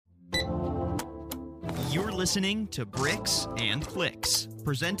You're listening to Bricks and Clicks,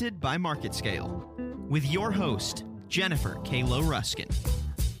 presented by MarketScale, with your host, Jennifer Kalo Ruscin.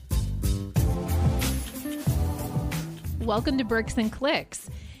 Welcome to Bricks and Clicks.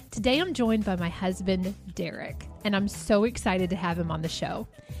 Today I'm joined by my husband, Derek, and I'm so excited to have him on the show.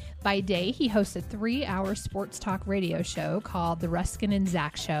 By day, he hosts a 3-hour sports talk radio show called The Ruscin and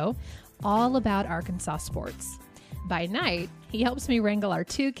Zach Show, all about Arkansas sports. By night, he helps me wrangle our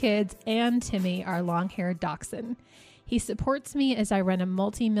 2 kids and Timmy, our long-haired dachshund. He supports me as I run a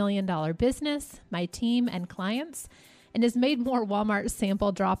multi-million-dollar business, my team, and clients, and has made more Walmart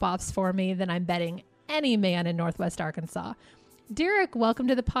sample drop-offs for me than I'm betting any man in Northwest Arkansas. Derek, welcome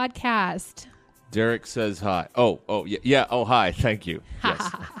to the podcast. Derek says hi. Yeah. Oh, hi. Thank you.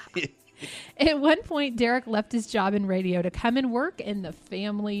 Yes. At one point, Derek left his job in radio to come and work in the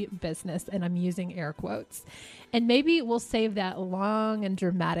family business, and I'm using air quotes. And maybe we'll save that long and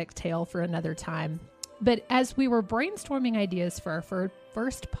dramatic tale for another time. But as we were brainstorming ideas for our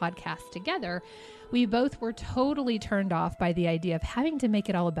first podcast together, we both were totally turned off by the idea of having to make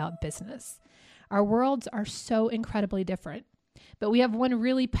it all about business. Our worlds are so incredibly different. But we have one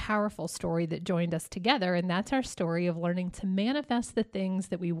really powerful story that joined us together, and that's our story of learning to manifest the things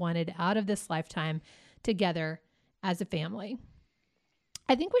that we wanted out of this lifetime together as a family.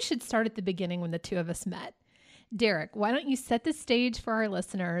 I think we should start at the beginning when the two of us met. Derek, why don't you set the stage for our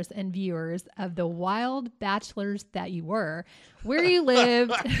listeners and viewers of the wild bachelors that you were, where you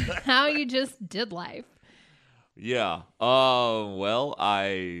lived, how you just did life? Yeah. Well,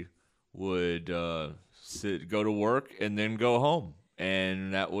 I would go to work and then go home,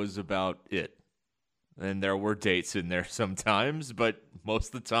 and that was about it. And there were dates in there sometimes, but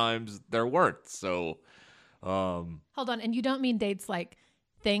most of the times there weren't. So, hold on, and you don't mean dates like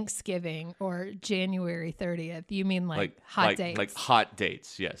Thanksgiving or January 30th. You mean like hot dates? Like hot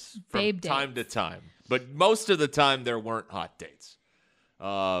dates, yes. Babe from time to time. But most of the time there weren't hot dates.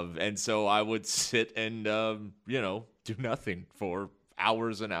 And so I would sit and, do nothing for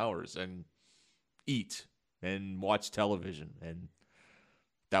hours and hours and eat and watch television, and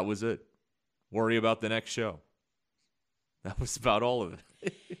that was it. Worry about the next show. That was about all of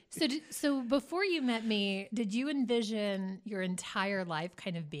it. So before you met me, did you envision your entire life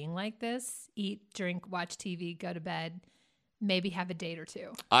kind of being like this? Eat, drink, watch TV, go to bed, maybe have a date or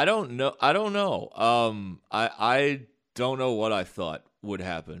two? I don't know. I don't know what I thought would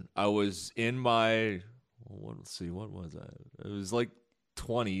happen. I was in my, what was I? It was like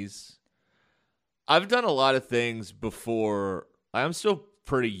 20s. I've done a lot of things before. I'm still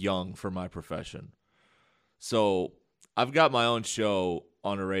pretty young for my profession. So I've got my own show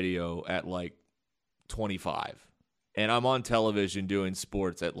on a radio at like 25. And I'm on television doing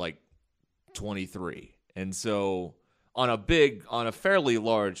sports at like 23. And so on a fairly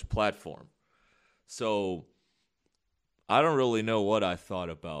large platform. So I don't really know what I thought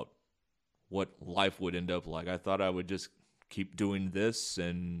about what life would end up like. I thought I would just keep doing this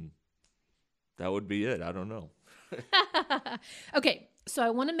and that would be it. I don't know. Okay, so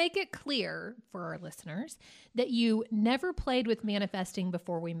I want to make it clear for our listeners that you never played with manifesting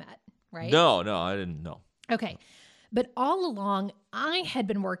before we met, right? No, I didn't know. Okay, but all along, I had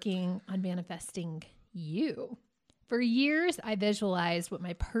been working on manifesting you. For years, I visualized what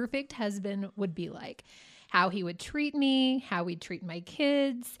my perfect husband would be like, how he would treat me, how he'd treat my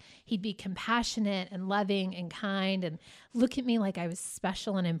kids. He'd be compassionate and loving and kind and look at me like I was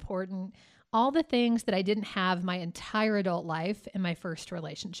special and important. All the things that I didn't have my entire adult life in my first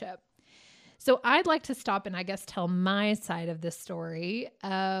relationship. So I'd like to stop and I guess tell my side of this story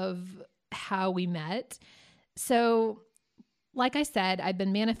of how we met. So like I said, I've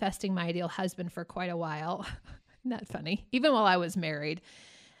been manifesting my ideal husband for quite a while. Isn't that funny? Even while I was married,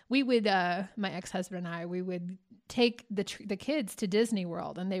 we would, my ex-husband and I, we would take the kids to Disney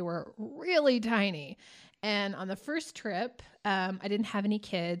World, and they were really tiny. And on the first trip, I didn't have any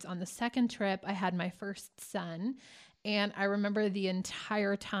kids. On the second trip, I had my first son. And I remember the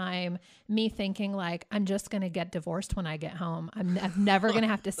entire time me thinking like, I'm just going to get divorced when I get home. I'm never going to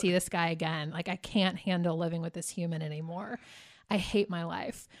have to see this guy again. Like, I can't handle living with this human anymore. I hate my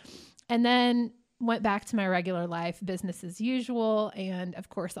life. And then went back to my regular life, business as usual. And of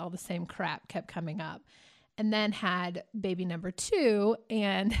course, all the same crap kept coming up. And then had baby number 2,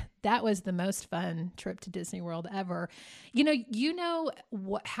 and that was the most fun trip to Disney World ever. You know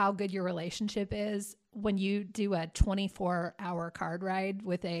how good your relationship is when you do a 24-hour card ride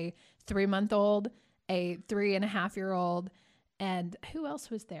with a 3-month-old, a 3.5-year-old, and who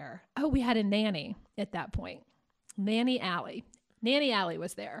else was there? Oh, we had a nanny at that point. Nanny Allie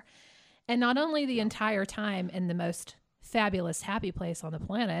was there. And not only the entire time in the most fabulous, happy place on the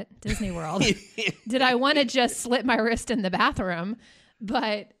planet, Disney World, did I want to just slit my wrist in the bathroom.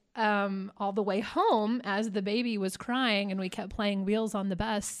 But all the way home, as the baby was crying and we kept playing Wheels on the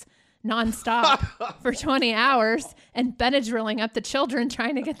Bus nonstop for 20 hours and Benadryling up the children,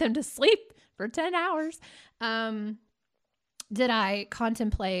 trying to get them to sleep for 10 hours, did I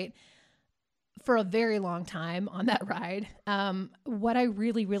contemplate for a very long time on that ride what I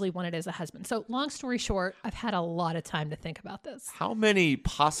really, really wanted as a husband. So long story short, I've had a lot of time to think about this. How many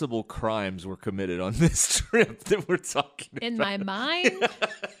possible crimes were committed on this trip that we're talking about? In my mind?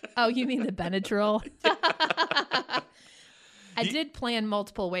 Oh, you mean the Benadryl? I did plan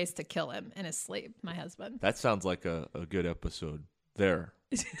multiple ways to kill him in his sleep, my husband. That sounds like a good episode there.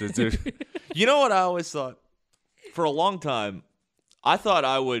 You know what I always thought? For a long time, I thought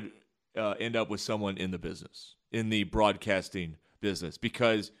I would end up with someone in the business, in the broadcasting business,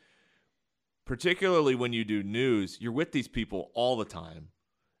 because particularly when you do news, you're with these people all the time,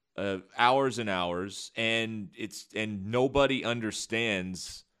 hours and hours, and nobody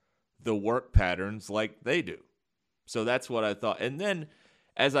understands the work patterns like they do. So that's what I thought. And then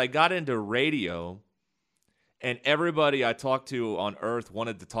as I got into radio and everybody I talked to on earth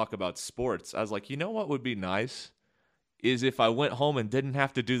wanted to talk about sports, I was like, you know what would be nice? Is if I went home and didn't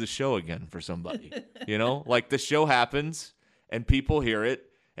have to do the show again for somebody. You know, like the show happens and people hear it,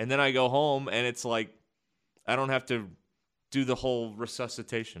 and then I go home and it's like I don't have to do the whole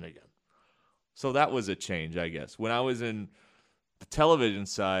resuscitation again. So that was a change, I guess. When I was in the television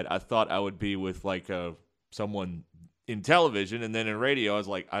side, I thought I would be with like someone in television, and then in radio, I was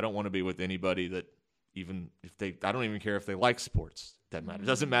like, I don't want to be with anybody that even if I don't even care if they like sports. That matters. It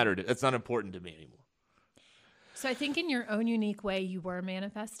doesn't matter. It's not important to me anymore. So I think in your own unique way, you were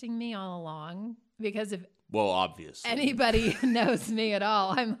manifesting me all along, because if obviously anybody knows me at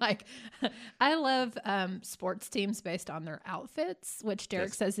all, I'm like, I love sports teams based on their outfits, which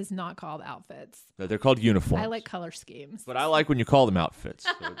Derek says is not called outfits. No, they're called uniforms. I like color schemes. But I like when you call them outfits.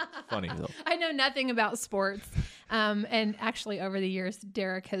 So it's funny, though. I know nothing about sports. And actually, over the years,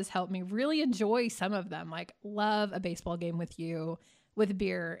 Derek has helped me really enjoy some of them, like love a baseball game with you, with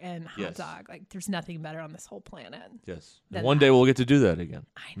beer and hot dog. Like, there's nothing better on this whole planet. Yes. And one day we'll get to do that again.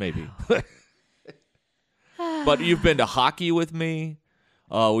 Maybe. But you've been to hockey with me.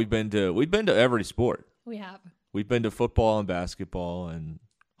 We've been to every sport. We have. We've been to football and basketball and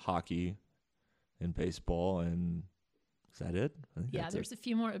hockey and baseball, and is that it? I think there's a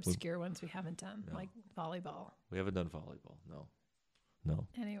few more obscure ones we haven't done, like volleyball. We haven't done volleyball. No.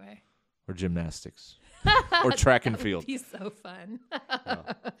 Anyway. Or gymnastics. Or track and field. That would be so fun.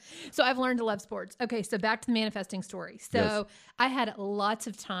 So I've learned to love sports. Okay, so back to the manifesting story. So I had lots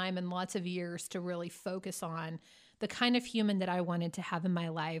of time and lots of years to really focus on the kind of human that I wanted to have in my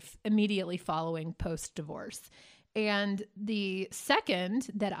life immediately following post-divorce. And the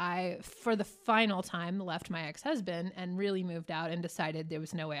second that I, for the final time, left my ex-husband and really moved out and decided there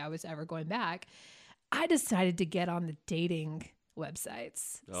was no way I was ever going back, I decided to get on the dating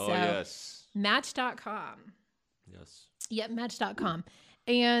websites. Oh, so, yes. Match.com. Yes. Yep, Match.com.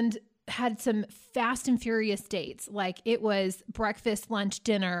 And had some fast and furious dates. Like, it was breakfast, lunch,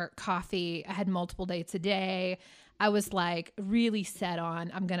 dinner, coffee. I had multiple dates a day. I was like really set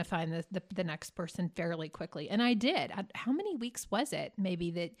on, I'm going to find the next person fairly quickly. And I did. How many weeks was it?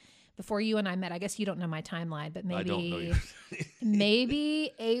 Maybe that before you and I met, I guess you don't know my timeline, but maybe, I don't know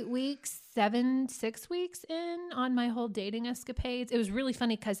maybe 8 weeks, 6 weeks in on my whole dating escapades. It was really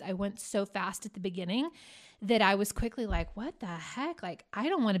funny because I went so fast at the beginning that I was quickly like, what the heck? Like, I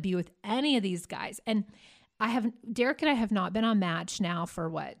don't want to be with any of these guys. And Derek and I have not been on Match now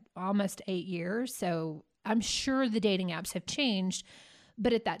for almost 8 years. So I'm sure the dating apps have changed,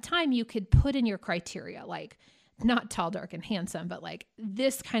 but at that time you could put in your criteria, like not tall, dark, and handsome, but like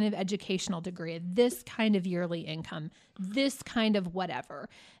this kind of educational degree, this kind of yearly income, this kind of whatever.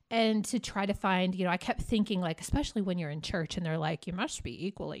 And to try to find, I kept thinking, like, especially when you're in church and they're like, you must be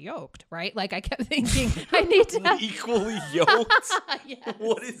equally yoked, right? Like, I kept thinking, I need to have... Equally yoked? Yes.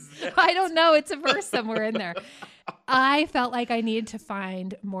 What is that? I don't know. It's a verse somewhere in there. I felt like I needed to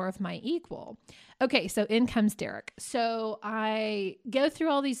find more of my equal. Okay, so in comes Derek. So I go through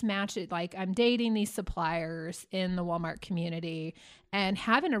all these matches, like I'm dating these suppliers in the Walmart community and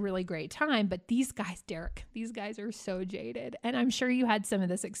having a really great time. But these guys, Derek, these guys are so jaded. And I'm sure you had some of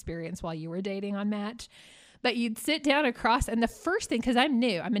this experience while you were dating on Match. But you'd sit down across, and the first thing, because I'm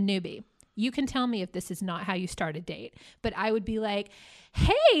new, I'm a newbie. You can tell me if this is not how you start a date. But I would be like,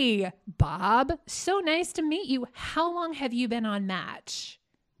 hey, Bob, so nice to meet you. How long have you been on Match?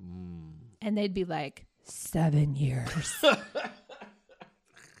 And they'd be like, 7 years.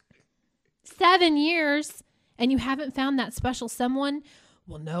 7 years. and you haven't found that special someone,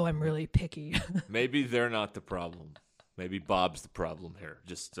 well, no, I'm really picky. Maybe they're not the problem. Maybe Bob's the problem here.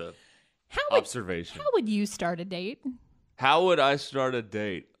 Just observation. How would you start a date? How would I start a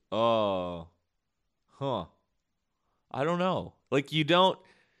date? I don't know. Like,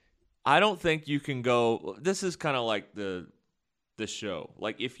 I don't think you can go, this is kind of like the show.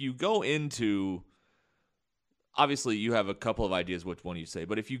 Like, if you go into, obviously you have a couple of ideas which one you say,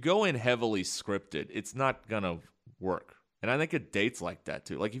 but if you go in heavily scripted, it's not going to work. And I think a date's like that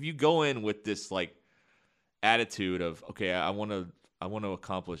too. Like, if you go in with this like attitude of, okay, I want to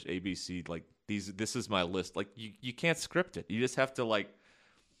accomplish ABC, like this is my list. Like, you can't script it. You just have to, like,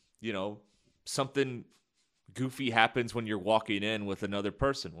 something goofy happens when you're walking in with another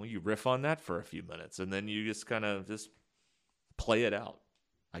person. Well, you riff on that for a few minutes, and then you just kind of just play it out,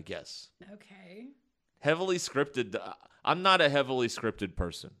 I guess. Okay. Heavily scripted. I'm not a heavily scripted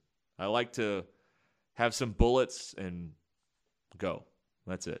person. I like to have some bullets and go.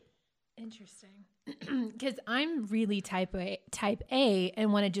 That's it. Interesting. Because I'm really type A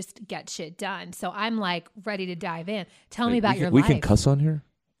and want to just get shit done. So I'm like ready to dive in. Tell me about your life. We can cuss on here?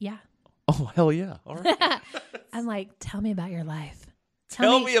 Yeah. Oh, hell yeah. All right. I'm like, tell me about your life.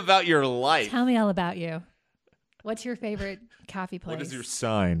 Tell me about your life. Tell me all about you. What's your favorite coffee place? What is your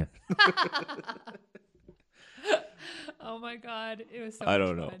sign? Oh my God. It was so I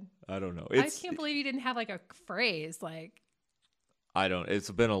don't much know. fun. I don't know. I can't believe you didn't have like a phrase like. I don't. It's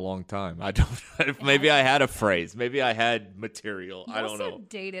been a long time. I don't. Maybe I had a phrase. Maybe I had material. I don't know. You also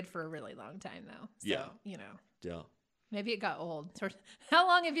dated for a really long time though. So, Yeah. Yeah. Maybe it got old. How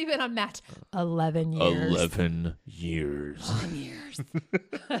long have you been on Match? 11 years. 11 years. 11 years.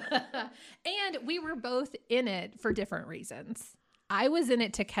 And we were both in it for different reasons. I was in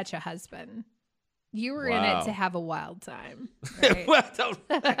it to catch a husband. You were in it to have a wild time. Right?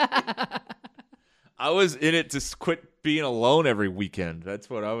 I was in it to quit being alone every weekend. That's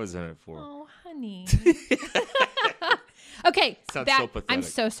what I was in it for. Oh, honey. Okay, Sounds so pathetic. I'm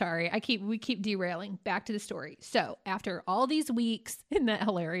so sorry. We keep derailing. Back to the story. So after all these weeks, isn't that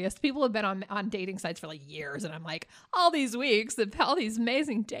hilarious? People have been on dating sites for like years, and I'm like, all these weeks of all these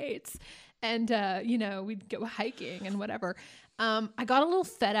amazing dates, and we'd go hiking and whatever. I got a little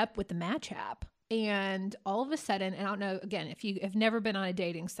fed up with the Match app, and all of a sudden, and I don't know, again, if you have never been on a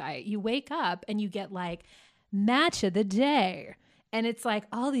dating site, you wake up and you get like Match of the Day. And it's like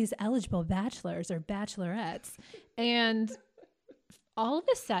all these eligible bachelors or bachelorettes. And all of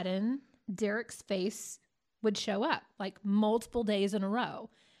a sudden, Derek's face would show up like multiple days in a row.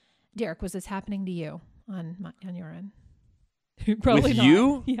 Derek, was this happening to you on your end? Probably With not.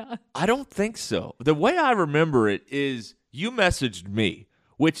 you? Yeah. I don't think so. The way I remember it is you messaged me,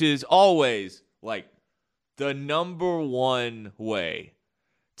 which is always like the number one way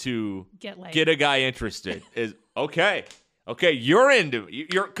to get a guy interested is, okay, you're into it.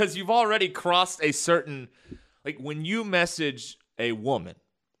 Because you've already crossed a certain, like when you message a woman,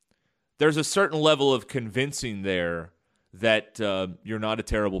 there's a certain level of convincing there that you're not a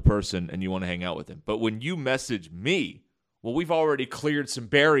terrible person and you want to hang out with him. But when you message me, well, we've already cleared some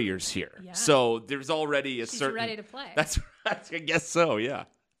barriers here. Yeah. So there's already She's ready to play. That's right. I guess so, yeah.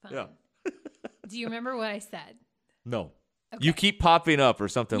 Fun. Yeah. Do you remember what I said? No. Okay. You keep popping up or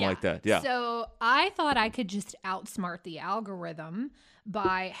something like that. Yeah. So I thought I could just outsmart the algorithm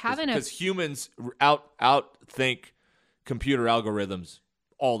by having because humans outthink computer algorithms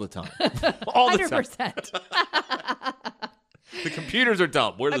all the time. All the 100%. time. The computers are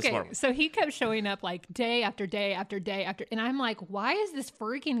dumb. We're the smart ones. So he kept showing up like day after day after day after, and I'm like, why is this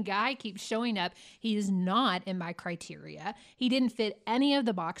freaking guy keep showing up? He is not in my criteria. He didn't fit any of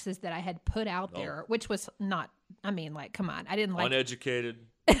the boxes that I had put out there, which was not. I mean, like, come on. I didn't like uneducated,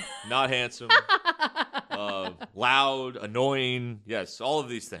 not handsome, loud, annoying. Yes, all of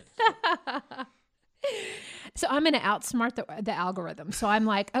these things. So I'm going to outsmart the algorithm. So I'm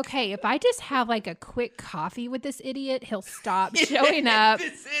like, okay, if I just have like a quick coffee with this idiot, he'll stop showing up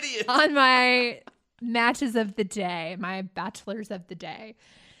on my matches of the day, my bachelors of the day.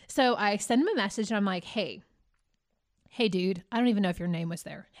 So I send him a message and I'm like, hey, dude. I don't even know if your name was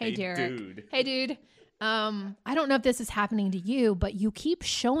there. Hey Derek. Dude. Hey, dude. I don't know if this is happening to you, but you keep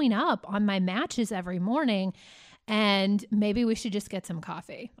showing up on my matches every morning. And maybe we should just get some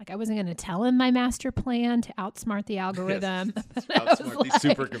coffee. Like, I wasn't going to tell him my master plan to outsmart the algorithm. Yes, outsmart these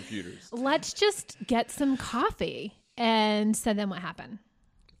supercomputers. Let's just get some coffee. And so then what happened?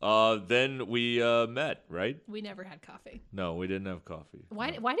 Then we met, right? We never had coffee. No, we didn't have coffee.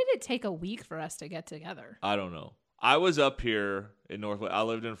 Why did it take a week for us to get together? I don't know. I was up here in Northwest. I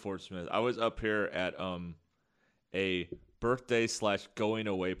lived in Fort Smith. I was up here at a birthday / going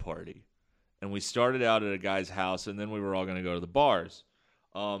away party. and we started out at a guy's house, and then we were all going to go to the bars.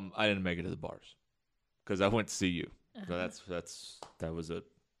 I didn't make it to the bars because I went to see you. So that was it.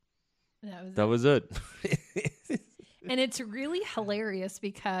 That was it. And it's really hilarious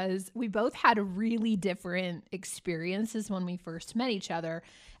because we both had really different experiences when we first met each other.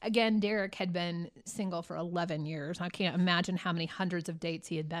 Again, Derek had been single for 11 years. I can't imagine how many hundreds of dates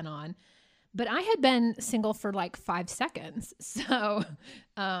he had been on. But I had been single for like 5 seconds. So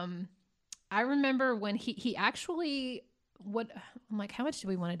I remember when he actually, I'm like, how much do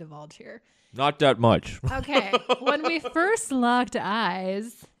we want to divulge here? Not that much. Okay. When we first locked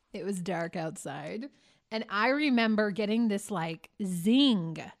eyes, it was dark outside. And I remember getting this like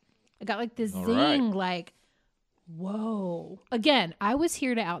zing. I got like this zing, like, whoa. Again, I was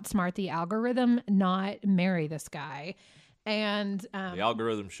here to outsmart the algorithm, not marry this guy. And the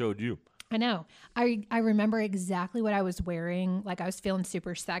algorithm showed you. I know. I remember exactly what I was wearing. Like I was feeling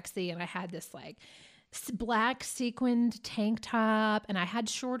super sexy and I had this like black sequined tank top and I had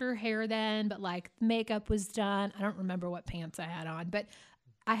shorter hair then, but like makeup was done. I don't remember what pants I had on, but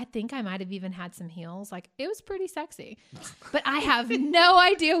I think I might have even had some heels. Like it was pretty sexy, but I have no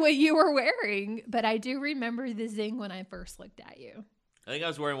idea what you were wearing, but I do remember the zing when I first looked at you. I think I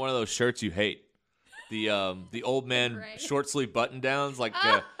was wearing one of those shirts you hate. The old man Right. short sleeve button downs like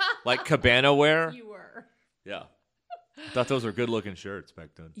Cabana wear. You were. Yeah. I thought those were good looking shirts back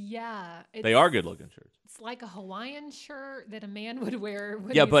then. Yeah. They are good looking shirts. It's like a Hawaiian shirt that a man would wear.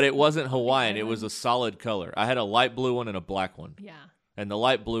 When Yeah, he's but it wasn't on the Hawaiian. It was island. a solid color. I had a light blue one and a black one. Yeah. And the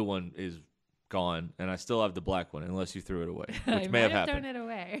light blue one is gone, and I still have the black one, unless you threw it away, which may have happened. Thrown it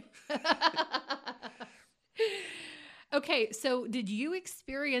away. Okay, so did you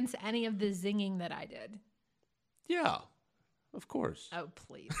experience any of the zinging that I did? Yeah, of course. Oh,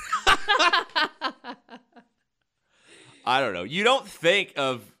 please. I don't know. You don't think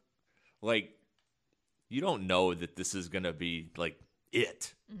of, like, you don't know that this is going to be, like,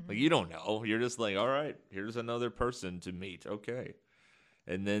 it. Mm-hmm. Like, you don't know. You're just like, all right, here's another person to meet. Okay.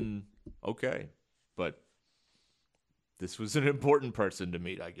 And then, okay. But this was an important person to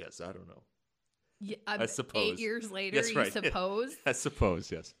meet, I guess. I don't know. Yeah, I suppose. 8 years later, Yes, right. you suppose? I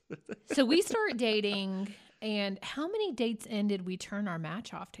suppose, yes. So we start dating, and how many dates in did we turn our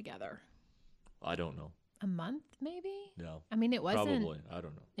match off together? I don't know. A month, maybe? No. I mean, it wasn't. Probably. I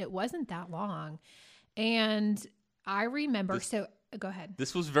don't know. It wasn't that long. And I remember, go ahead.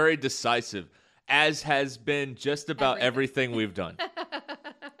 This was very decisive, as has been just about everything we've done.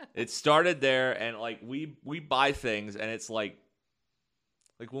 It started there, and like we buy things, and it's like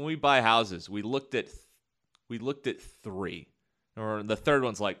when we buy houses, we looked at 3, or the third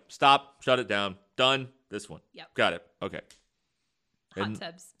one's like, stop, shut it down, done. This one, Yep. Got it, okay. Hot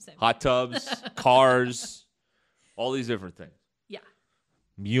tubs, same. Hot tubs, cars, all these different things. Yeah.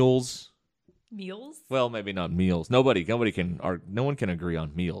 Meals. Meals? Well, maybe not meals. No one can agree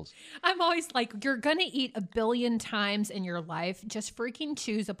on meals. I'm always like, you're going to eat 1 billion times in your life. Just freaking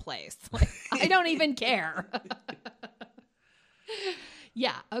choose a place. Like, I don't even care.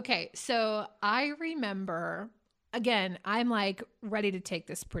 Yeah. Okay. So I remember, again, I'm like ready to take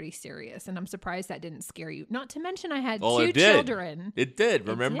this pretty serious. And I'm surprised that didn't scare you. Not to mention I had 2 children. It did.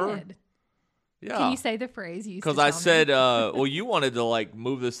 Remember? It did. Yeah. Can you say the phrase you used to Because I tell me? said, well, you wanted to like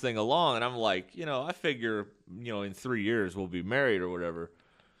move this thing along, and I'm like, I figure, in 3 years we'll be married or whatever.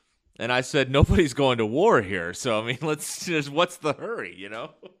 And I said, nobody's going to war here, so I mean, let's just, what's the hurry,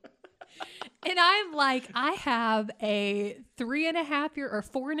 And I'm like, I have a 3.5-year or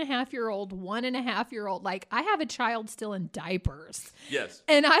 4.5-year-old, 1.5-year-old. Like, I have a child still in diapers. Yes.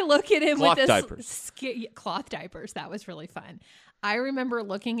 And I look at him Cloth with this diapers. Cloth diapers. That was really fun. I remember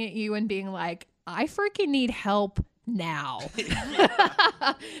looking at you and being like, I freaking need help now.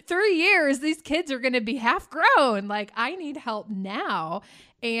 3 years, these kids are going to be half grown. Like, I need help now.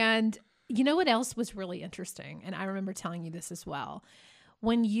 And you know what else was really interesting? And I remember telling you this as well.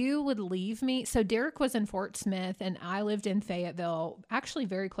 When you would leave me, so Derek was in Fort Smith and I lived in Fayetteville, actually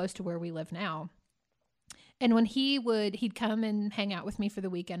very close to where we live now. And when he'd come and hang out with me for the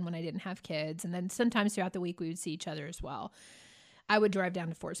weekend when I didn't have kids. And then sometimes throughout the week, we would see each other as well. I would drive down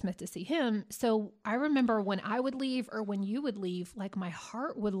to Fort Smith to see him. So I remember when I would leave or when you would leave, like my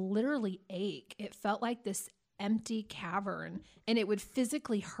heart would literally ache. It felt like this empty cavern and it would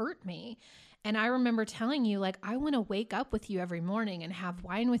physically hurt me. And I remember telling you, like, I want to wake up with you every morning and have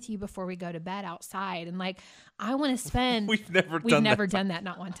wine with you before we go to bed outside. And like, I want to spend. We've never done that,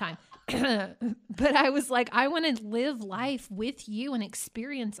 not one time. But I was like, I want to live life with you and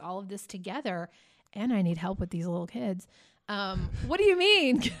experience all of this together. And I need help with these little kids. What do you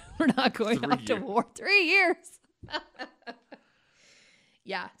mean? We're not going off to war. 3 years.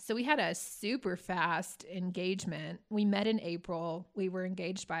 Yeah. So we had a super fast engagement. We met in April. We were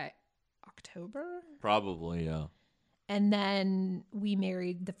engaged by October. Probably, yeah. And then we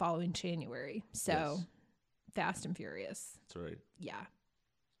married the following January. So Yes. fast and furious. That's right. Yeah.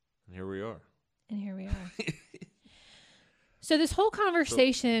 And here we are. And here we are. So this whole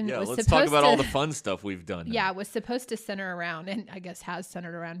conversation was let's supposed talk about to, all the fun stuff we've done. now. Yeah, was supposed to center around, and I guess has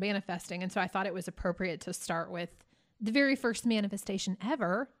centered around manifesting. And so I thought it was appropriate to start with the very first manifestation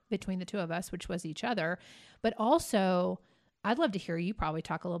ever between the two of us, which was each other. But also, I'd love to hear you probably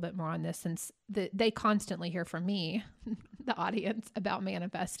talk a little bit more on this, since they constantly hear from me, the audience, about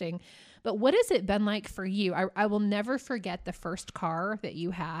manifesting. But what has it been like for you? I will never forget the first car that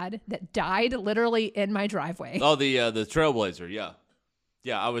you had that died literally in my driveway. Oh, the Trailblazer, yeah.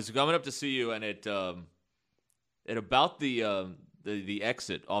 Yeah, I was coming up to see you, and at about the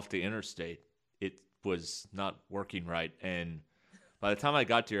exit off the interstate, it was not working right. And by the time I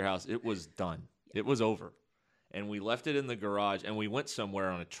got to your house, it was done. It was over. And we left it in the garage, and we went somewhere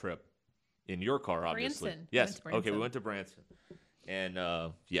on a trip in your car, obviously. Branson. Yes. We went to Okay, we went to Branson.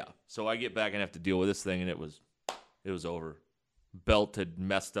 And, yeah. So I get back and have to deal with this thing, and it was over. Belt had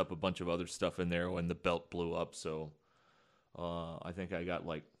messed up a bunch of other stuff in there when the belt blew up. So I think I got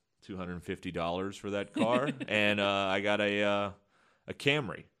like $250 for that car. And I got a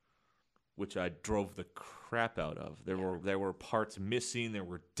Camry, which I drove the crap out of. There were parts missing. There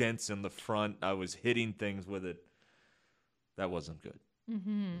were dents in the front. I was hitting things with it. That wasn't good.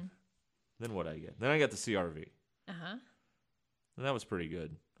 Mm-hmm. Then what I get? Then I got the CRV. Uh-huh. And that was pretty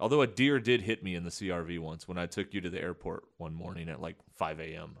good. Although a deer did hit me in the CRV once when I took you to the airport one morning at like 5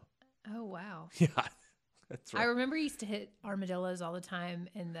 a.m. Oh, wow. Yeah, that's right. I remember you used to hit armadillos all the time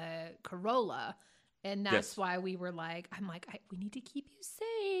in the Corolla. And that's Yes. why we were like, we need to keep you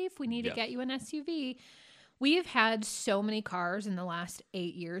safe. We need to Yeah. get you an SUV. We have had so many cars in the last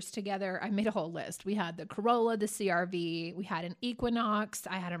 8 years together. I made a whole list. We had the Corolla, the CRV. We had an Equinox.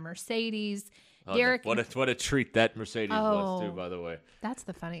 I had a Mercedes. Oh, Derek, what a treat that Mercedes was, too, Oh. by the way. that's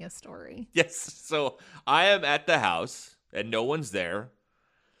the funniest story. Yes. So I am at the house, and no one's there.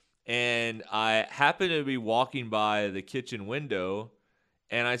 And I happen to be walking by the kitchen window,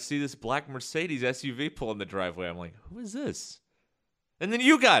 and I see this black Mercedes SUV pull in the driveway. I'm like, who is this? And then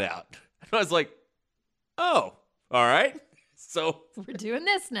you got out. And I was like, oh, all right. So We're doing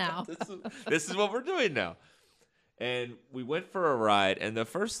this now. this is what we're doing now. And we went for a ride, and the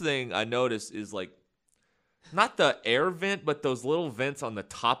first thing I noticed is like not the air vent, but those little vents on the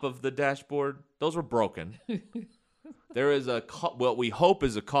top of the dashboard. Those were broken. There is what we hope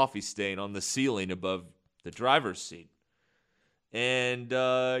is a coffee stain on the ceiling above the driver's seat. And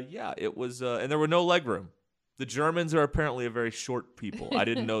yeah, it was, and there were no legroom. The Germans are apparently a very short people. I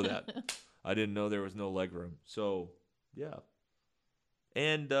didn't know that. I didn't know there was no legroom. So yeah.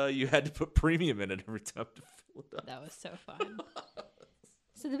 And you had to put premium in it every time to fill it up. That was so fun.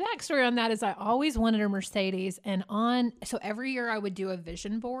 So the backstory on that is I always wanted a Mercedes, and so every year I would do a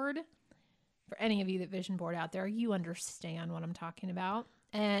vision board. For any of you that vision board out there, you understand what I'm talking about.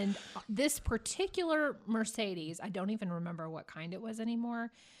 And this particular Mercedes, I don't even remember what kind it was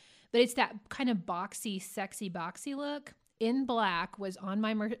anymore, but it's that kind of boxy, sexy, boxy look in black was on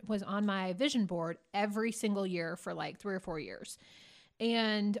my vision board every single year for like 3 or 4 years.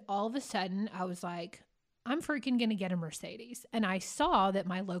 And all of a sudden I was like, I'm freaking going to get a Mercedes. And I saw that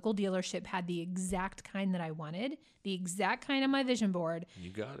my local dealership had the exact kind that I wanted, the exact kind on my vision board.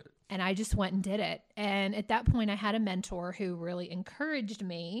 You got it. And I just went and did it. And at that point, I had a mentor who really encouraged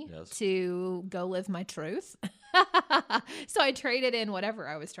me to go live my truth. So I traded in whatever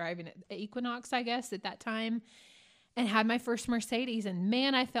I was driving, Equinox, I guess, at that time, and had my first Mercedes. And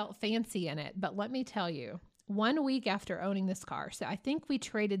man, I felt fancy in it. But let me tell you, 1 week after owning this car, so I think we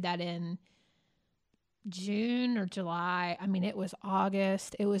traded that in June or July. I mean, it was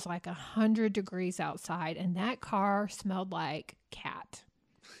August. It was like 100 degrees outside, and that car smelled like cat.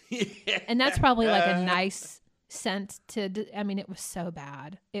 Yeah. And that's probably like a nice scent I mean, it was so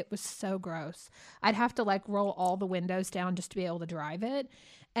bad. It was so gross. I'd have to like roll all the windows down just to be able to drive it.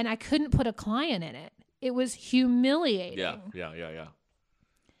 And I couldn't put a client in it. It was humiliating.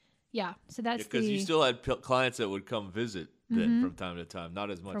 Yeah. So that's because you still had clients that would come visit then from time to time.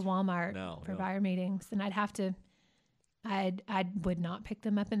 Not as much for Walmart now, for buyer meetings. And I would not pick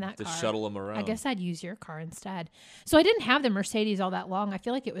them up in that to car. shuttle them around. I guess I'd use your car instead. So I didn't have the Mercedes all that long. I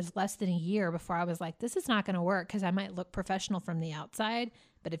feel like it was less than a year before I was like, this is not going to work because I might look professional from the outside.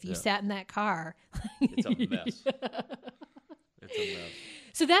 But if you sat in that car, it's a mess. It's a mess.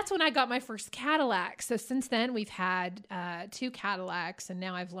 So that's when I got my first Cadillac. So since then, we've had 2 Cadillacs, and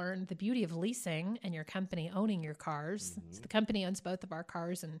now I've learned the beauty of leasing and your company owning your cars. So the company owns both of our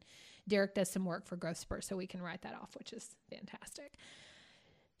cars, and Derek does some work for Growth Spurt, so we can write that off, which is fantastic.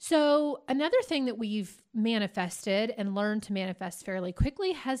 So another thing that we've manifested and learned to manifest fairly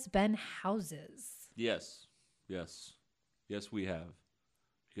quickly has been houses. Yes, we have.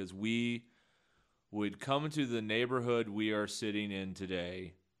 Because we would come to the neighborhood we are sitting in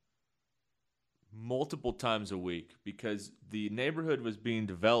today multiple times a week because the neighborhood was being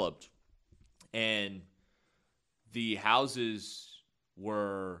developed and the houses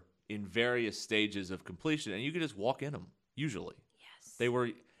were in various stages of completion, and you could just walk in them, usually. Yes. They were,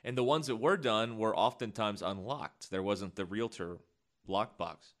 and the ones that were done were oftentimes unlocked. There wasn't the realtor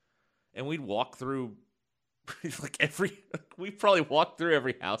lockbox. And we'd walk through we probably walked through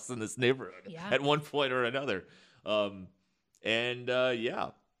every house in this neighborhood at one point or another. So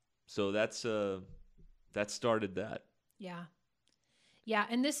that started that. Yeah,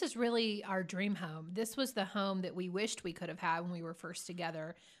 and this is really our dream home. This was the home that we wished we could have had when we were first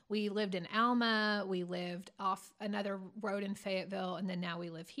together. We lived in Alma, we lived off another road in Fayetteville, and then now we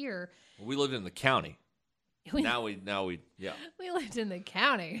live here. We lived in the county. Now we We lived in the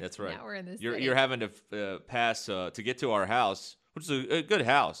county. That's right. Now we're in the city. You're having to pass to get to our house, which is a good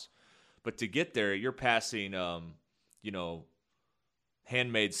house, but to get there, you're passing,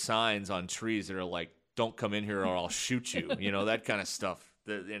 handmade signs on trees that are like, "Don't come in here or I'll shoot you," that kind of stuff.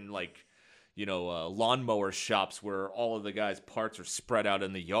 And lawnmower shops where all of the guys' parts are spread out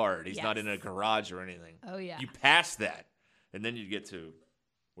in the yard. He's not in a garage or anything. Oh yeah. You pass that, and then you get to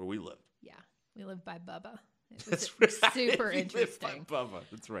where we lived. Yeah, we lived by Bubba. It was That's super right. interesting. Bubba.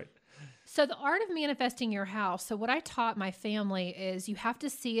 That's right. So the art of manifesting your house. So what I taught my family is you have to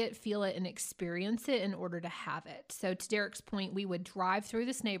see it, feel it, and experience it in order to have it. So to Derek's point, we would drive through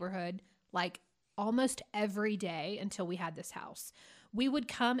this neighborhood like almost every day until we had this house. We would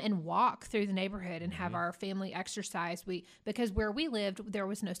come and walk through the neighborhood and have our family exercise. Because where we lived, there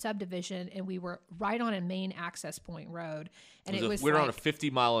was no subdivision, and we were right on a main access point road. And we were on a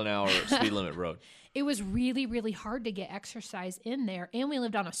 50-mile-an-hour speed limit road. It was really, really hard to get exercise in there, and we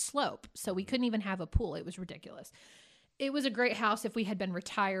lived on a slope, so we couldn't even have a pool. It was ridiculous. It was a great house if we had been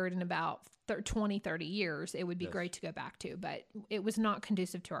retired in about 20, 30 years. It would be great to go back to, but it was not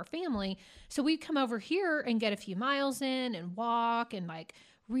conducive to our family. So we'd come over here and get a few miles in and walk and like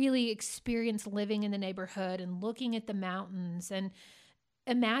really experience living in the neighborhood and looking at the mountains and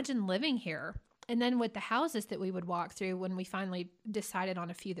imagine living here. And then with the houses that we would walk through, when we finally decided on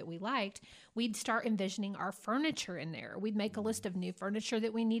a few that we liked, we'd start envisioning our furniture in there. We'd make a list of new furniture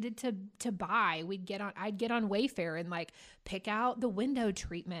that we needed to buy. I'd get on Wayfair and like pick out the window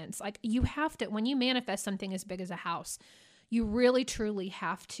treatments. Like you have to, when you manifest something as big as a house, you really truly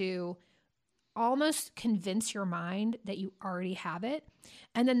have to almost convince your mind that you already have it.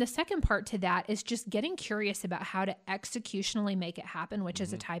 And then the second part to that is just getting curious about how to executionally make it happen, which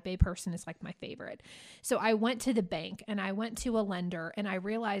as a type A person is like my favorite. So I went to the bank and I went to a lender and I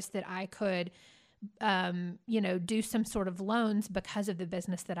realized that I could, do some sort of loans because of the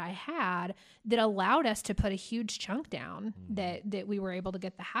business that I had that allowed us to put a huge chunk down that we were able to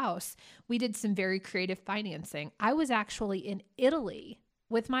get the house. We did some very creative financing. I was actually in Italy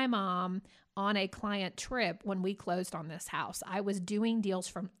with my mom on a client trip when we closed on this house. I was doing deals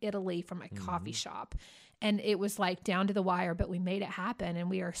from Italy from a coffee shop, and it was like down to the wire, but we made it happen, and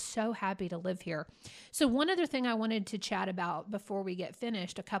we are so happy to live here. So one other thing I wanted to chat about before we get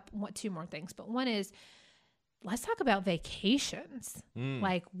finished, two more things, but one is let's talk about vacations.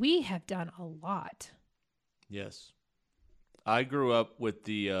 Like we have done a lot. Yes. I grew up with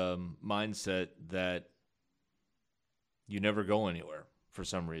the mindset that you never go anywhere for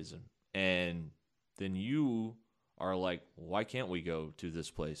some reason. And then you are like, why can't we go to this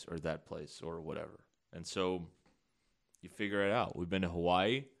place or that place or whatever? And so you figure it out. We've been to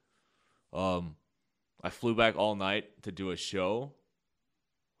Hawaii. I flew back all night to do a show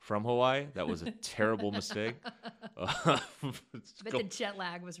from Hawaii. That was a terrible mistake. But the jet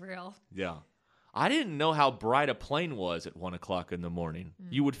lag was real. Yeah. I didn't know how bright a plane was at 1 o'clock in the morning.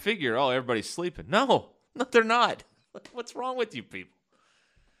 You would figure, everybody's sleeping. No, they're not. What's wrong with you people?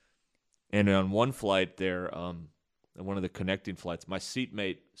 And on one flight there, one of the connecting flights, my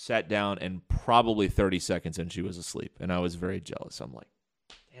seatmate sat down and probably 30 seconds and she was asleep. And I was very jealous. I'm like,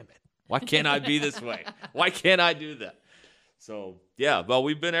 damn it. Why can't I be this way? Why can't I do that? So, yeah, well,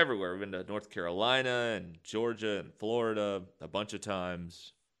 we've been everywhere. We've been to North Carolina and Georgia and Florida a bunch of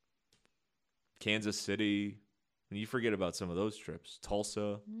times. Kansas City. And you forget about some of those trips.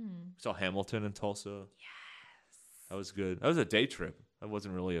 Tulsa. We saw Hamilton and Tulsa. Yes. That was good. That was a day trip. That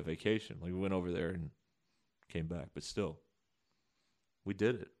wasn't really a vacation. Like, we went over there and came back, but still, we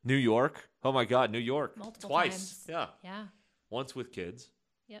did it. New York. Oh my God, New York. Multiple Twice. times. Yeah. Yeah. Once with kids.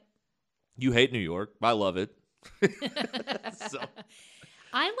 Yep. You hate New York. I love it. So,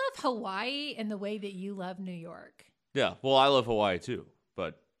 I love Hawaii in the way that you love New York. yeah. Well, I love Hawaii too,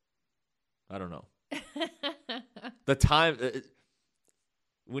 but I don't know. The time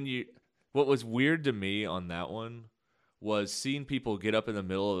what was weird to me on that one was seeing people get up in the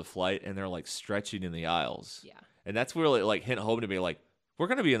middle of the flight and they're like stretching in the aisles. Yeah. And that's really like hit home to me, like, we're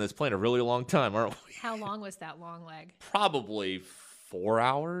going to be in this plane a really long time, aren't we? How long was that long leg? Probably 4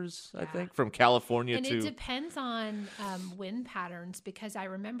 hours, I Yeah. think, from California And to. it depends on wind patterns, because I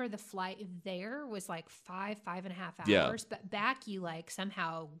remember the flight there was like 5.5 hours. Yeah. But back you like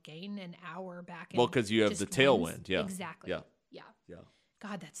somehow gain an hour back. Well, because you have the tailwind. Yeah. Exactly. Yeah. Yeah. Yeah.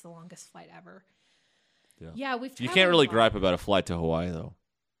 God, that's the longest flight ever. Yeah. Yeah, we've. You traveled can't really a lot. gripe about a flight to Hawaii, though.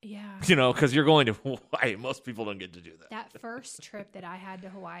 Yeah. You know, because you're going to Hawaii. Most people don't get to do that. That first trip that I had to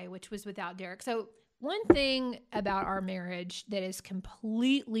Hawaii, which was without Derek. So one thing about our marriage that is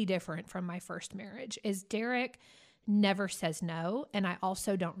completely different from my first marriage is Derek never says no, and I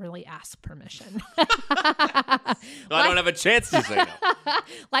also don't really ask permission. I don't have a chance to say no.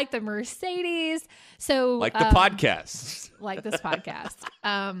 Like the Mercedes. So Like the podcast. like this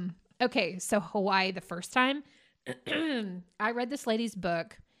podcast. Okay, so Hawaii the first time, I read this lady's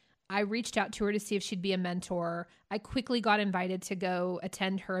book. I reached out to her to see if she'd be a mentor. I quickly got invited to go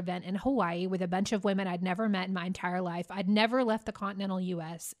attend her event in Hawaii with a bunch of women I'd never met in my entire life. I'd never left the continental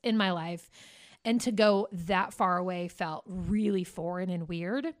U.S. in my life. And to go that far away felt really foreign and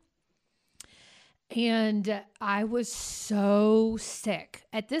weird. And I was so sick.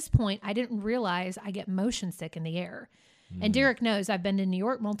 At this point, I didn't realize I get motion sick in the air. And Derek knows I've been to New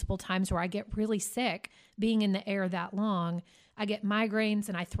York multiple times where I get really sick being in the air that long. I get migraines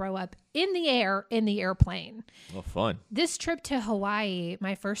and I throw up in the air in the airplane. Oh, fun. This trip to Hawaii,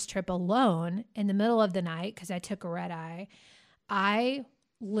 my first trip alone in the middle of the night, because I took a red eye,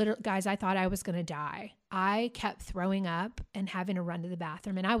 guys, I thought I was going to die. I kept throwing up and having to run to the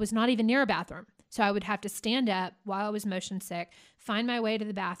bathroom, and I was not even near a bathroom. So I would have to stand up while I was motion sick, find my way to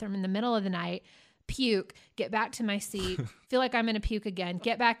the bathroom in the middle of the night, puke, get back to my seat, feel like I'm going to puke again,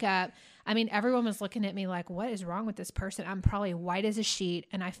 get back up. I mean, everyone was looking at me like, what is wrong with this person? I'm probably white as a sheet.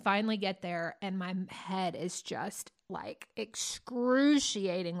 And I finally get there and my head is just like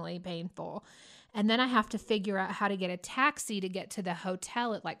excruciatingly painful. And then I have to figure out how to get a taxi to get to the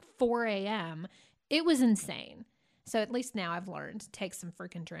hotel at like 4 a.m. It was insane. So at least now I've learned to take some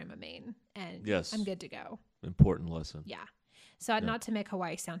freaking Dramamine and Yes. I'm good to go. Important lesson. Yeah. So not to make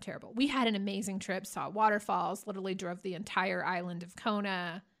Hawaii sound terrible. We had an amazing trip, saw waterfalls, literally drove the entire island of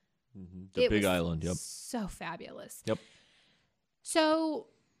Kona. The big island. Yep. So fabulous. Yep. So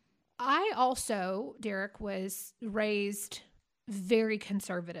I also, Derek, was raised very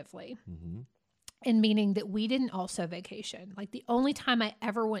conservatively. And meaning that we didn't also vacation. Like the only time I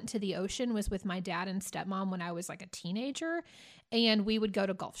ever went to the ocean was with my dad and stepmom when I was like a teenager, and we would go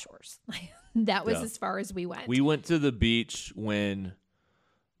to Gulf Shores. That was as far as we went. We went to the beach when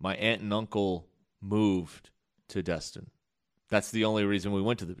my aunt and uncle moved to Destin. That's the only reason we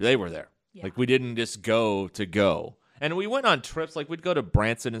went to they were there. Yeah. Like we didn't just go to go. And we went on trips, like we'd go to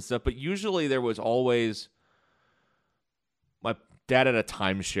Branson and stuff, but usually there was always my dad had a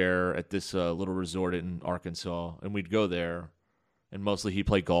timeshare at this little resort in Arkansas, and we'd go there, and mostly he'd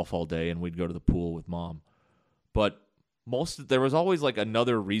play golf all day, and we'd go to the pool with mom. But there was always like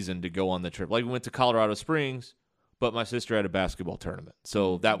another reason to go on the trip. Like we went to Colorado Springs, but my sister had a basketball tournament.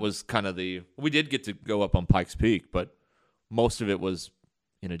 So that was kind of we did get to go up on Pikes Peak, but most of it was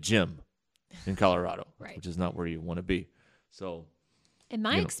in a gym in Colorado, Right. which is not where you want to be. So... And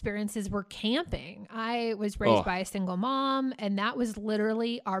my experiences were camping. I was raised by a single mom, and that was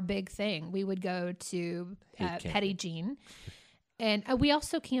literally our big thing. We would go to Petit Jean. And we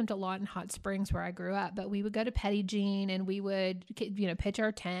also camped a lot in Hot Springs where I grew up, but we would go to Petit Jean and we would, pitch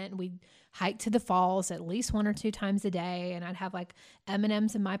our tent. We'd hike to the falls at least 1 or 2 times a day. And I'd have like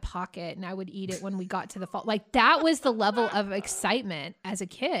M&Ms in my pocket and I would eat it when we got to the fall. Like that was the level of excitement as a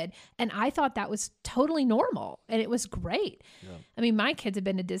kid. And I thought that was totally normal and it was great. Yeah. I mean, my kids have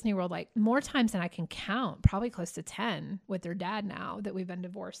been to Disney World like more times than I can count, probably close to 10 with their dad now that we've been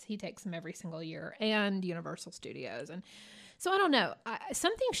divorced. He takes them every single year, and Universal Studios. And so I don't know.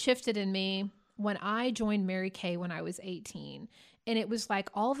 Something shifted in me when I joined Mary Kay when I was 18. And it was like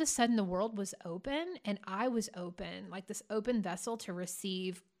all of a sudden the world was open and I was open, like this open vessel to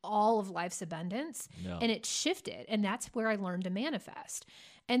receive all of life's abundance. Yeah. And it shifted. And that's where I learned to manifest.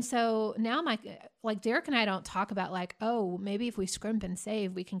 And so now like Derek and I don't talk about like, oh, maybe if we scrimp and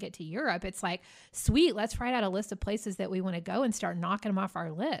save, we can get to Europe. It's like, sweet, let's write out a list of places that we want to go and start knocking them off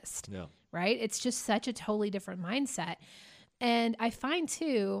our list. Yeah. Right? It's just such a totally different mindset. And I find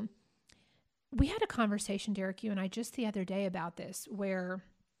too, we had a conversation, Derek, you and I just the other day about this, where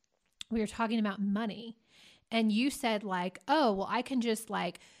we were talking about money. And you said like, oh, well, I can just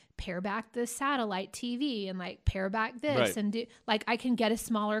like pare back the satellite TV and like pare back this Right. and do like, I can get a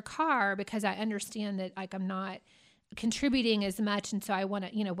smaller car because I understand that like I'm not contributing as much. And so I want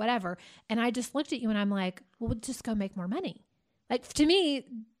to, you know, whatever. And I just looked at you and I'm like, well, just go make more money. Like to me,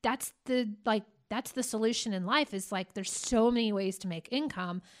 that's the solution in life is like, there's so many ways to make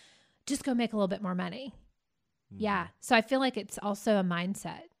income. Just go make a little bit more money. Mm-hmm. Yeah. So I feel like it's also a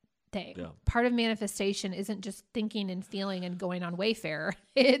mindset thing. Yeah. Part of manifestation isn't just thinking and feeling and going on Wayfair.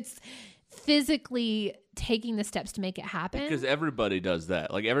 It's physically taking the steps to make it happen. Because everybody does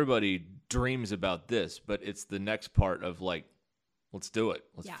that. Like everybody dreams about this, but it's the next part of like, let's do it.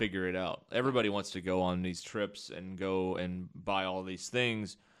 Let's figure it out. Everybody wants to go on these trips and go and buy all these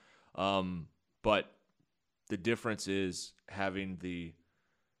things. But the difference is having the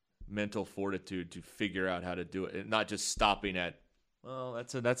mental fortitude to figure out how to do it and not just stopping at, well,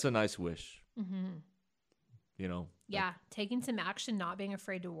 that's a nice wish. Mm-hmm. You know? Yeah. Taking some action, not being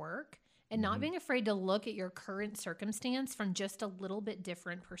afraid to work and not being afraid to look at your current circumstance from just a little bit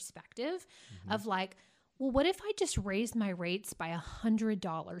different perspective of like, well, what if I just raised my rates by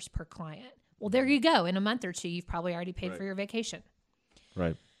 $100 per client? Well, there you go. In a month or two, you've probably already paid for your vacation.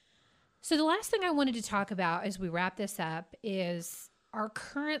 Right. So the last thing I wanted to talk about as we wrap this up is our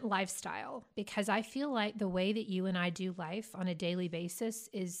current lifestyle, because I feel like the way that you and I do life on a daily basis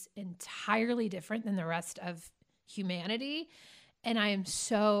is entirely different than the rest of humanity. And I am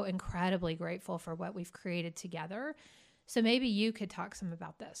so incredibly grateful for what we've created together. So maybe you could talk some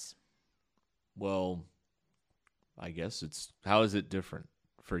about this. Well, I guess how is it different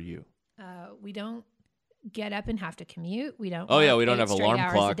for you? We don't get up and have to commute. We don't. We don't have straight alarm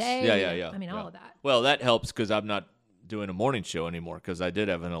hours clocks. a day. Yeah. I mean, all of that. Well, that helps because I'm not doing a morning show anymore because I did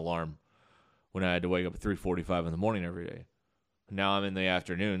have an alarm when I had to wake up at 3:45 in the morning every day. Now I'm in the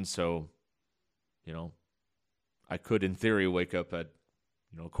afternoon, so, you know, I could, in theory, wake up at,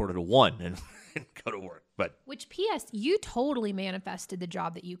 1:45 and go to work. But Which, P.S., you totally manifested the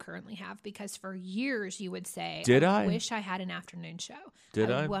job that you currently have because for years you would say, Did I? wish I had an afternoon show.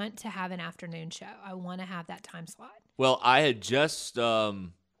 I want to have an afternoon show. I want to have that time slot. Well, I had just,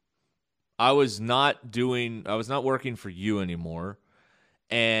 I was not working for you anymore.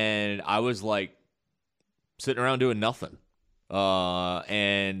 And I was like sitting around doing nothing.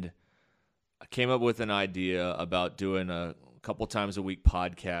 And I came up with an idea about doing a couple times a week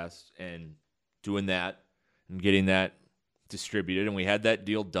podcast and doing that and getting that distributed. And we had that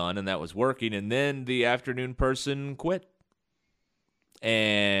deal done and that was working. And then the afternoon person quit.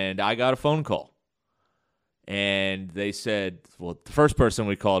 And I got a phone call. And they said, well, the first person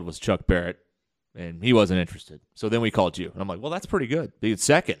we called was Chuck Barrett, and he wasn't interested. So then we called you. And I'm like, well, that's pretty good. Being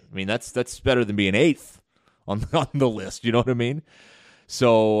second. I mean, that's better than being eighth on the list. You know what I mean?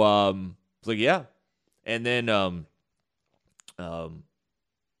 So I was like, yeah. And then it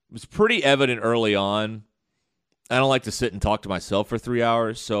was pretty evident early on. I don't like to sit and talk to myself for 3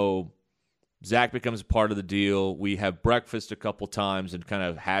 hours. So Zach becomes a part of the deal. We have breakfast a couple times and kind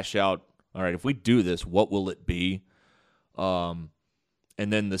of hash out, all right, if we do this, what will it be? And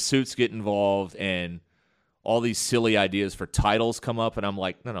then the suits get involved and all these silly ideas for titles come up. And I'm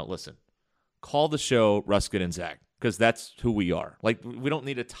like, no, listen. Call the show Ruscin and Zach because that's who we are. Like, we don't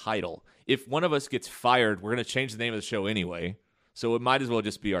need a title. If one of us gets fired, we're going to change the name of the show anyway. So it might as well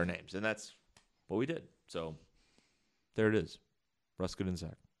just be our names. And that's what we did. So there it is. Ruscin and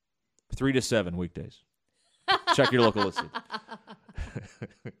Zach. 3 to 7 weekdays. Check your local listing.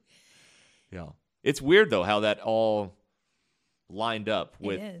 Yeah. It's weird, though, how that all lined up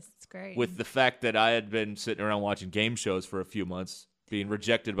with, It is. It's great. with the fact that I had been sitting around watching game shows for a few months, being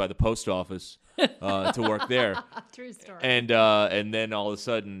rejected by the post office to work there. True story. And then all of a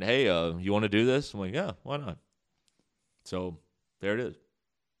sudden, hey, you want to do this? I'm like, yeah, why not? So there it is.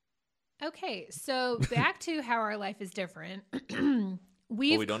 Okay, so back to how our life is different.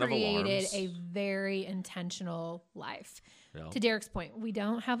 We've we don't have created alarms. a very intentional life. Yeah. To Derek's point, we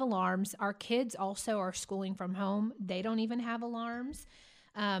don't have alarms. Our kids also are schooling from home. They don't even have alarms.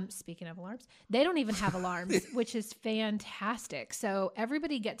 Speaking of alarms, they don't even have alarms, which is fantastic. So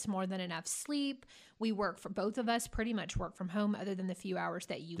everybody gets more than enough sleep. We work for both of us pretty much work from home other than the few hours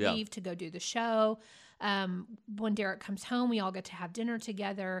that you leave to go do the show. When Derek comes home, we all get to have dinner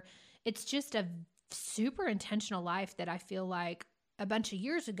together. It's just a super intentional life that I feel like a bunch of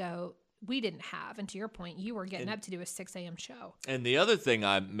years ago we didn't have. And to your point, you were getting up to do a 6 a.m. show. And the other thing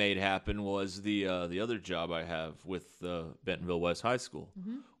I made happen was the other job I have with Bentonville West High School,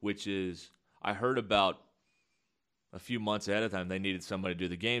 which is I heard about a few months ahead of time they needed somebody to do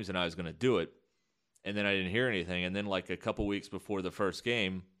the games, and I was going to do it. And then I didn't hear anything. And then like a couple weeks before the first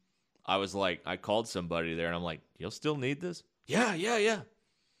game, I was like, I called somebody there, and I'm like, you'll still need this? Yeah.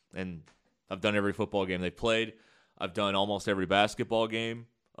 And I've done every football game they played. I've done almost every basketball game.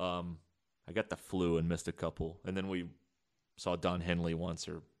 I got the flu and missed a couple. And then we saw Don Henley once.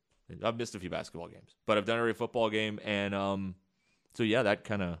 I've missed a few basketball games. But I've done every football game. And so, yeah, that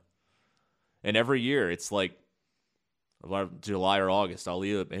kind of – and every year it's like July or August, I'll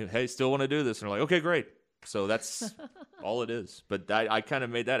either, hey, still want to do this? And they're like, okay, great. So that's all it is. But I kind of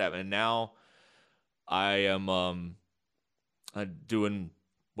made that happen. And now I am doing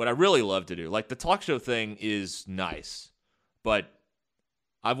what I really love to do. Like the talk show thing is nice, but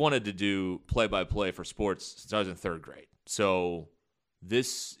I've wanted to do play-by-play for sports since I was in third grade. So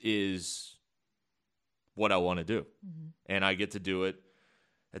this is what I want to do. Mm-hmm. And I get to do it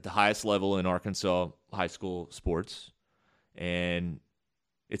at the highest level in Arkansas high school sports. And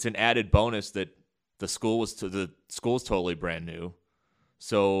it's an added bonus that the school is totally brand new.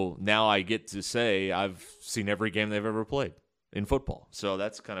 So now I get to say I've seen every game they've ever played in football. So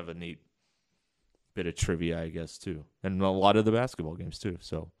that's kind of a neat bit of trivia, I guess, too. And a lot of the basketball games, too.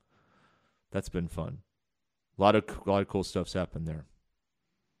 So that's been fun. A lot of cool stuff's happened there.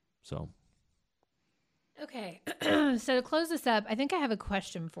 So. Okay. So to close this up, I think I have a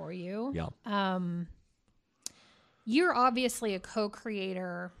question for you. Yeah. You're obviously a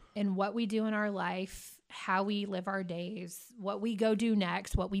co-creator in what we do in our life, how we live our days, what we go do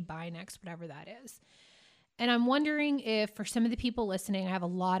next, what we buy next, whatever that is. And I'm wondering if for some of the people listening, I have a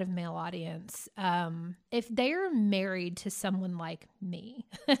lot of male audience, if they're married to someone like me,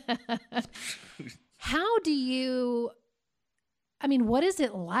 what is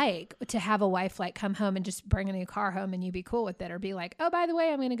it like to have a wife like come home and just bring a new car home and you be cool with it, or be like, oh, by the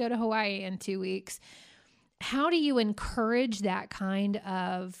way, I'm going to go to Hawaii in 2 weeks. How do you encourage that kind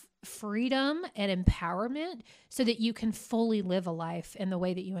of freedom and empowerment so that you can fully live a life in the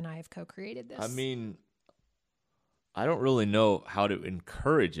way that you and I have co-created this? I mean, I don't really know how to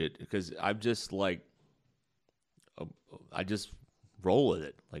encourage it because I'm just like, I just roll with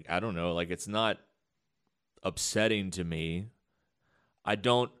it. Like, I don't know. Like, it's not upsetting to me. I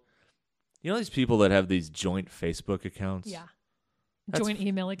don't, these people that have these joint Facebook accounts? Yeah. Joint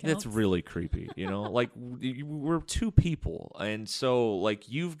email accounts? That's really creepy. Like, we're two people. And so, like,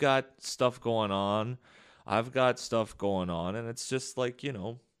 you've got stuff going on. I've got stuff going on. And it's just like,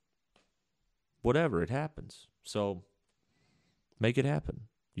 whatever, it happens. So make it happen.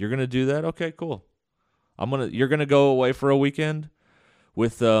 You're going to do that? Okay, cool. You're going to go away for a weekend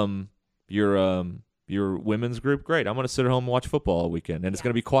with your women's group? Great. I'm going to sit at home and watch football all weekend, and it's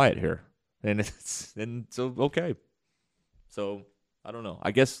going to be quiet here. And so okay. So I don't know. I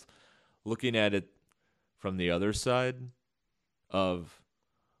guess looking at it from the other side of,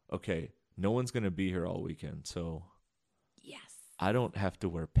 okay, no one's going to be here all weekend, so yes, I don't have to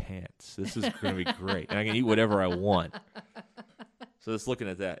wear pants. This is going to be great. And I can eat whatever I want. So just looking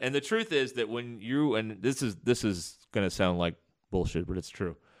at that. And the truth is that when you, and this is going to sound like bullshit, but it's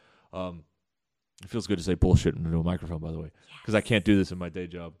true. It feels good to say bullshit into a microphone, by the way, because I can't do this in my day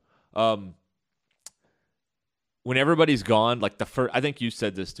job. When everybody's gone, like I think you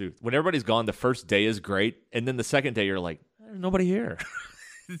said this too. When everybody's gone, the first day is great. And then the second day, you're like, there's nobody here.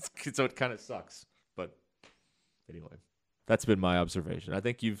 So it kind of sucks. But anyway, that's been my observation. I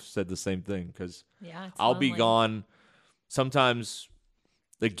think you've said the same thing because I'll be gone. Sometimes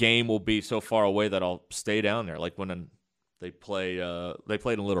the game will be so far away that I'll stay down there. Like when they played in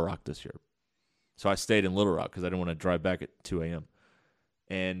Little Rock this year. So I stayed in Little Rock because I didn't want to drive back at 2 a.m.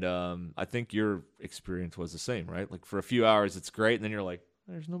 And I think your experience was the same, right? Like for a few hours, it's great. And then you're like,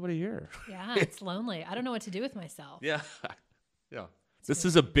 there's nobody here. Yeah, it's lonely. I don't know what to do with myself. Yeah. Yeah. This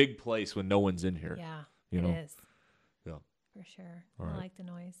is a big place when no one's in here. Yeah, it is. Yeah. For sure. All right. I like the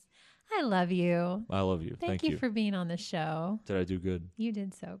noise. I love you. I love you. Thank you for being on the show. Did I do good? You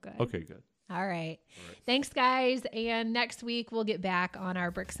did so good. Okay, good. All right. Thanks, guys. And next week, we'll get back on our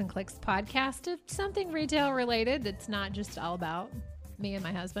Bricks and Clicks podcast of something retail related that's not just all about me and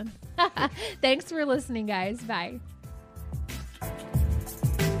my husband. Thanks for listening, guys. Bye.